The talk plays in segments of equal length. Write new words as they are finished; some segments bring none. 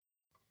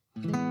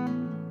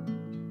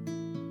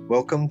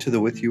Welcome to the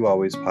With You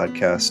Always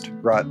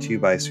podcast, brought to you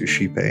by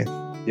Suscipe,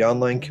 the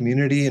online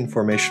community and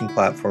formation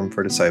platform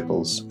for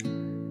disciples.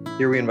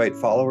 Here we invite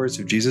followers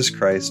of Jesus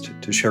Christ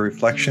to share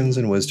reflections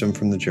and wisdom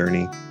from the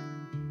journey.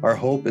 Our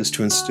hope is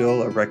to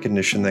instill a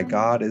recognition that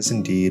God is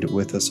indeed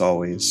with us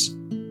always.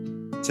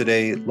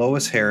 Today,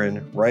 Lois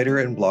Heron, writer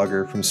and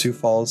blogger from Sioux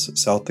Falls,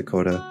 South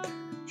Dakota,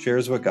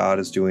 shares what God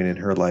is doing in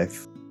her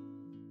life.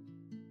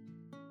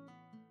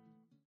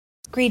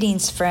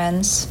 Greetings,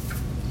 friends.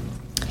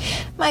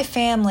 My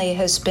family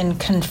has been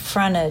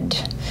confronted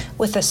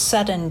with a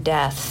sudden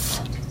death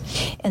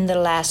in the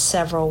last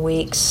several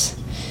weeks,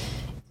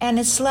 and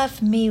it's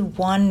left me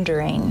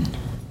wondering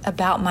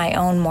about my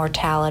own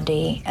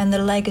mortality and the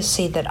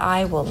legacy that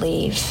I will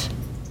leave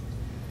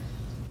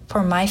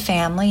for my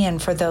family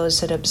and for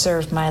those that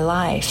observe my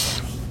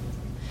life.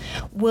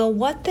 Will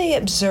what they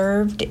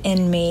observed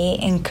in me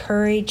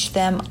encourage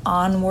them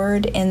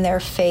onward in their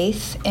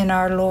faith in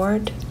our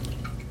Lord?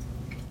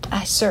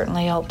 I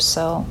certainly hope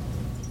so.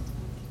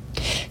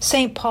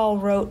 St. Paul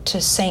wrote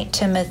to St.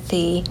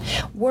 Timothy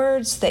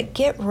words that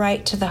get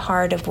right to the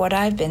heart of what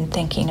I've been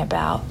thinking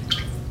about.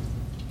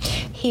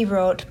 He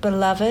wrote,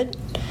 "Beloved,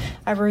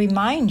 I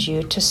remind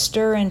you to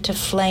stir into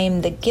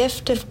flame the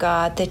gift of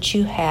God that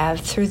you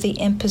have through the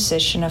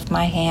imposition of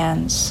my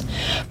hands.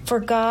 For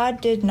God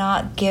did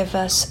not give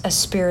us a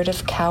spirit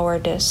of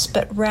cowardice,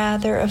 but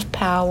rather of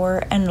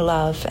power and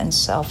love and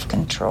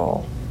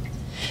self-control.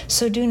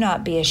 So do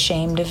not be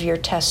ashamed of your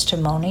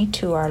testimony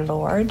to our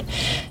Lord,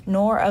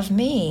 nor of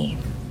me.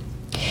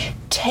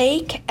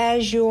 Take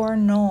as your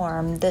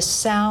norm the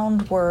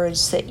sound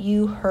words that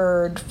you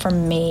heard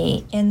from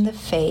me in the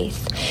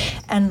faith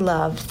and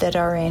love that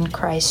are in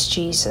Christ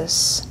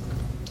Jesus.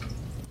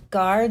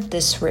 Guard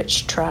this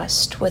rich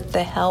trust with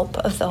the help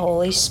of the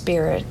Holy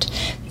Spirit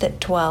that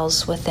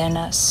dwells within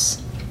us."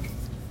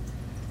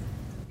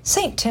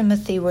 St.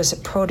 Timothy was a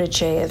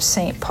protege of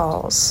St.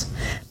 Paul's,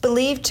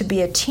 believed to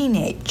be a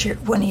teenager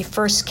when he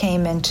first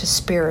came into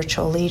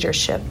spiritual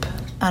leadership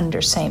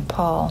under St.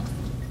 Paul.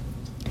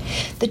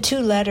 The two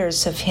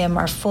letters of him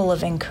are full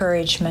of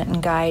encouragement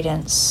and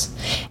guidance,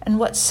 and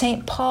what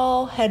St.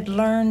 Paul had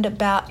learned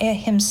about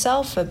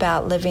himself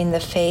about living the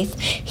faith,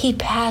 he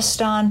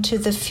passed on to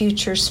the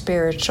future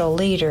spiritual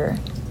leader.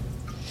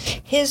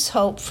 His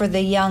hope for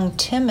the young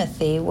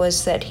Timothy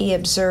was that he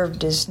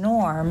observed his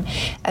norm,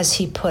 as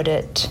he put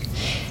it,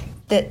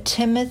 that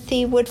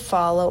Timothy would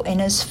follow in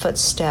his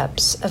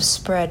footsteps of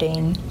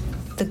spreading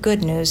the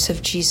good news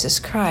of Jesus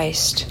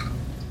Christ.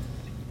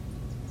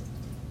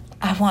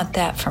 I want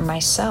that for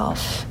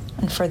myself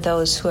and for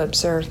those who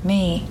observe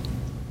me.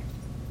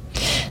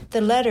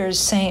 The letters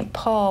St.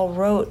 Paul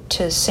wrote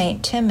to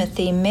St.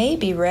 Timothy may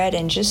be read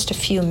in just a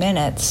few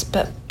minutes,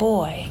 but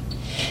boy,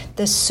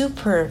 the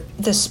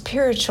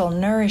spiritual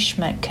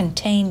nourishment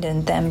contained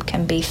in them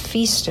can be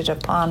feasted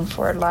upon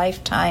for a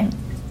lifetime.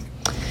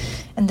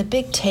 And the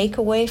big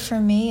takeaway for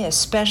me,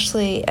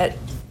 especially at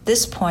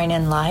this point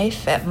in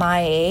life, at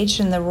my age,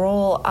 and the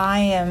role I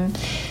am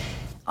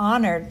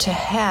honored to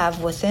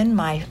have within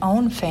my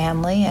own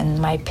family and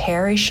my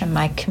parish and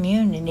my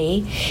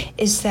community,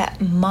 is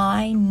that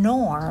my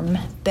norm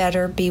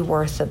better be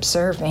worth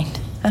observing.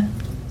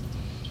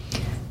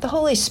 The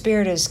Holy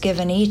Spirit has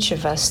given each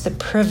of us the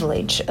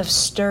privilege of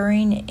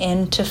stirring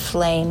into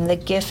flame the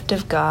gift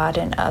of God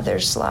in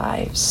others'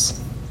 lives.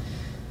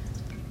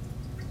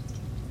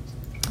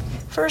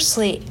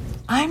 Firstly,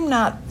 I'm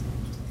not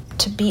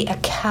to be a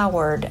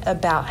coward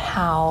about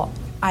how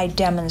I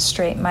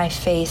demonstrate my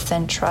faith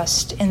and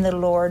trust in the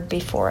Lord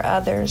before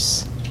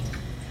others.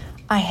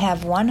 I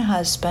have one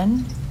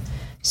husband,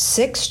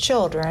 6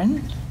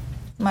 children.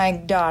 My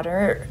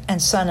daughter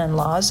and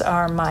son-in-laws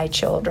are my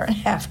children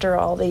after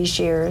all these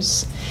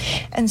years,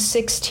 and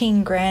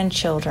 16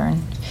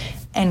 grandchildren.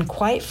 And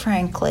quite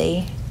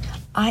frankly,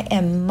 I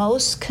am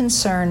most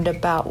concerned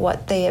about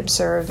what they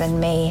observe in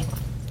me.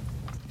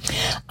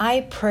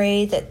 I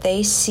pray that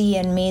they see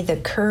in me the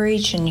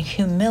courage and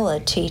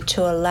humility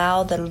to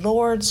allow the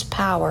Lord's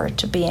power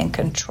to be in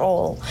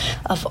control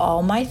of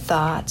all my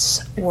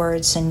thoughts,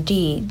 words, and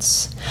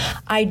deeds.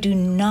 I do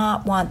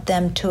not want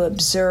them to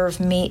observe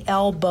me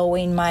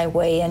elbowing my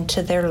way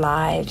into their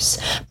lives,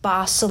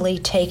 bossily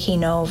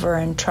taking over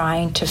and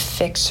trying to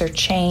fix or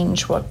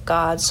change what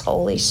God's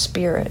Holy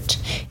Spirit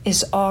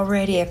is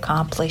already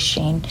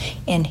accomplishing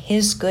in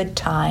His good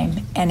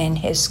time and in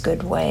His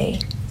good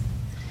way.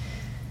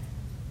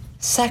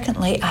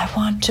 Secondly, I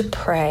want to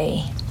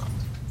pray.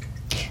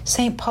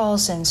 St.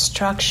 Paul's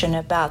instruction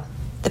about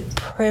the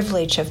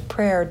privilege of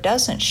prayer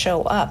doesn't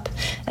show up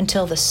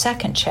until the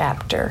 2nd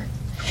chapter,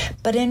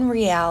 but in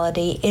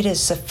reality, it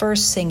is the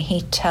first thing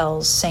he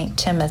tells St.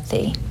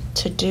 Timothy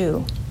to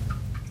do.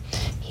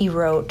 He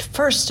wrote,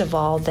 "First of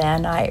all,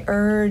 then, I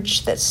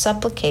urge that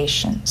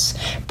supplications,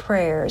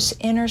 prayers,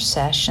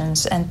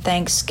 intercessions, and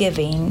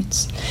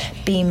thanksgivings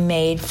be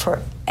made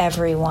for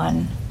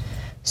everyone,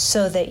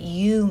 so that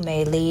you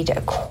may lead a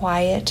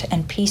quiet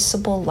and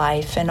peaceable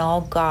life in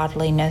all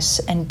godliness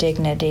and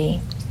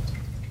dignity."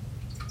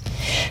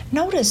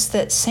 Notice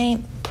that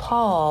St. Paul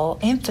Paul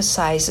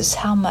emphasizes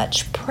how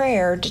much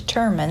prayer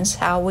determines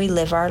how we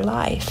live our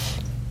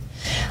life.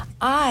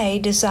 I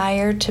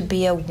desire to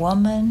be a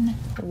woman,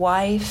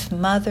 wife,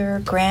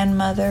 mother,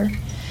 grandmother,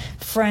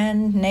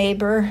 friend,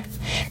 neighbor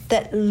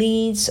that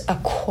leads a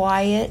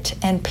quiet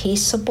and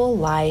peaceable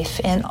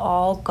life in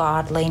all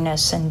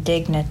godliness and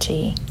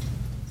dignity.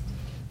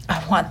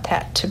 I want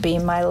that to be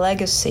my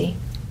legacy.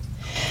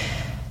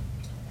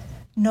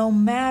 No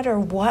matter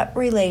what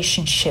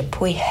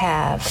relationship we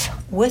have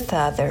with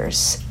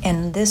others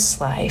in this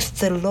life,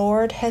 the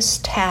Lord has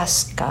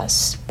tasked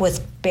us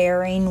with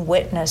bearing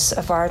witness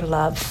of our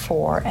love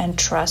for and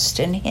trust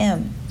in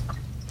Him.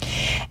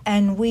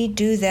 And we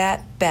do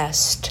that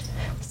best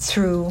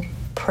through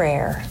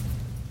prayer.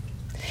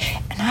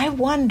 And I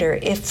wonder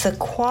if the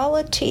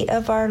quality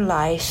of our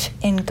life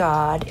in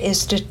God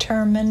is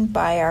determined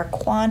by our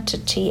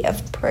quantity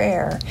of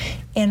prayer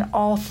in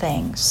all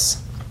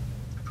things.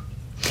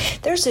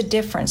 There's a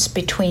difference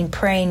between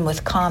praying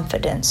with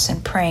confidence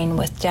and praying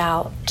with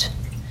doubt.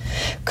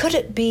 Could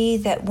it be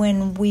that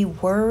when we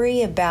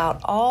worry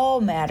about all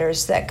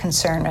matters that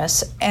concern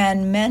us,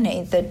 and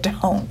many that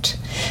don't,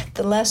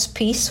 the less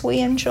peace we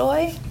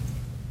enjoy?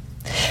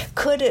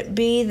 Could it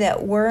be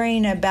that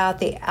worrying about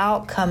the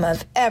outcome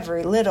of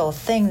every little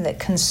thing that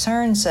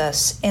concerns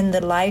us in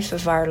the life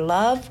of our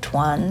loved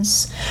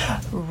ones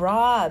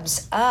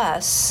robs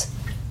us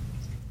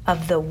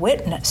of the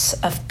witness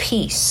of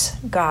peace,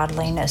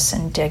 godliness,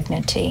 and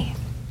dignity?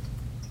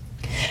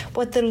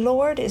 What the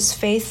Lord is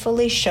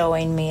faithfully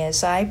showing me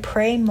as I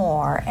pray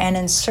more and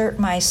insert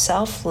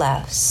myself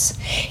less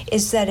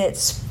is that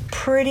it's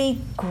pretty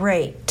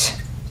great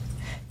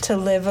to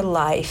live a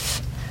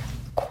life,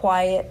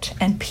 quiet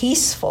and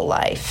peaceful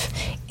life,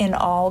 in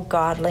all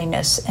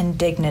godliness and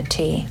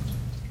dignity.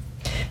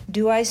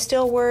 Do I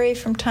still worry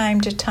from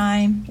time to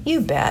time?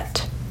 You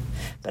bet.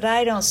 But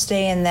I don't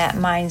stay in that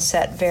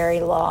mindset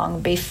very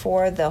long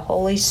before the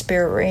Holy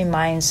Spirit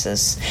reminds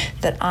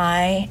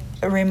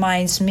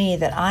me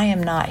that I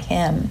am not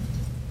Him.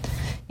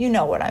 You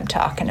know what I'm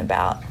talking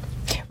about.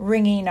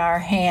 Wringing our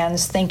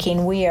hands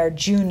thinking we are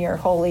Junior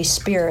Holy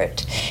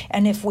Spirit,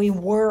 and if we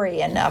worry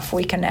enough,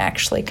 we can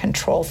actually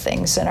control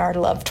things in our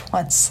loved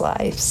ones'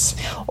 lives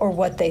or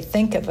what they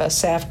think of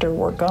us after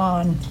we're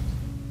gone.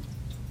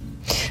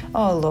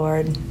 Oh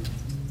Lord,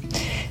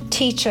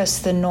 teach us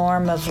the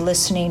norm of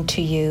listening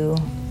to You.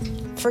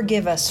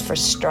 Forgive us for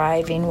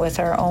striving with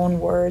our own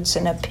words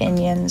and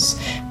opinions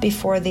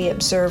before the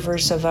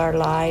observers of our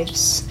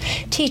lives.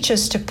 Teach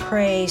us to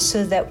pray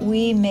so that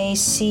we may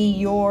see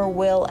Your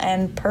will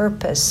and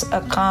purpose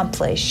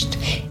accomplished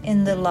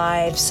in the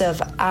lives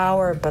of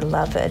our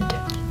beloved.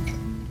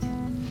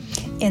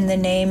 In the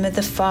name of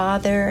the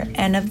Father,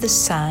 and of the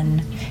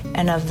Son,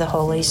 and of the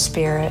Holy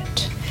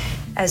Spirit,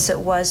 as it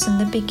was in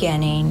the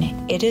beginning,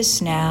 it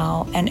is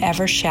now, and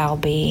ever shall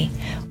be,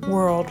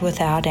 world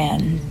without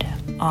end.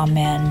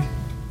 Amen.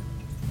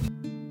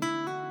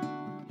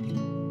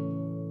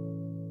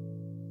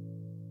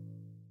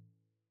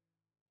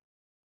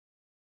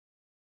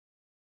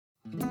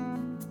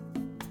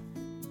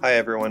 Hi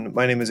everyone,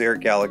 my name is Eric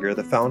Gallagher,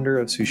 the founder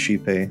of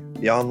Suscipe,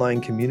 the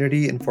online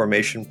community and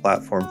formation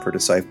platform for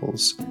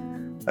disciples.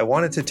 I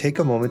wanted to take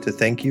a moment to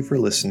thank you for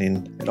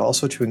listening and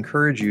also to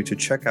encourage you to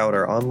check out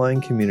our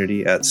online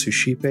community at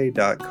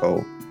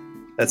suscipe.co.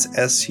 That's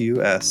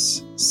suscipe.co.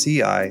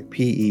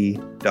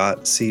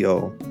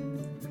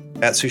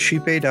 At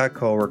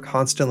suscipe.co, we're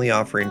constantly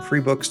offering free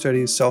book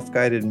studies,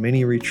 self-guided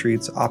mini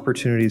retreats,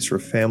 opportunities for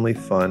family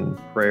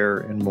fun, prayer,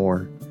 and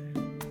more.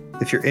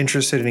 If you're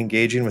interested in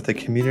engaging with a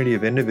community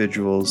of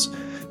individuals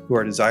who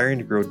are desiring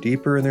to grow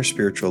deeper in their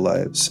spiritual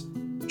lives,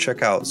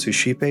 check out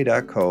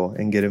suscipe.co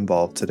and get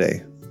involved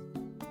today.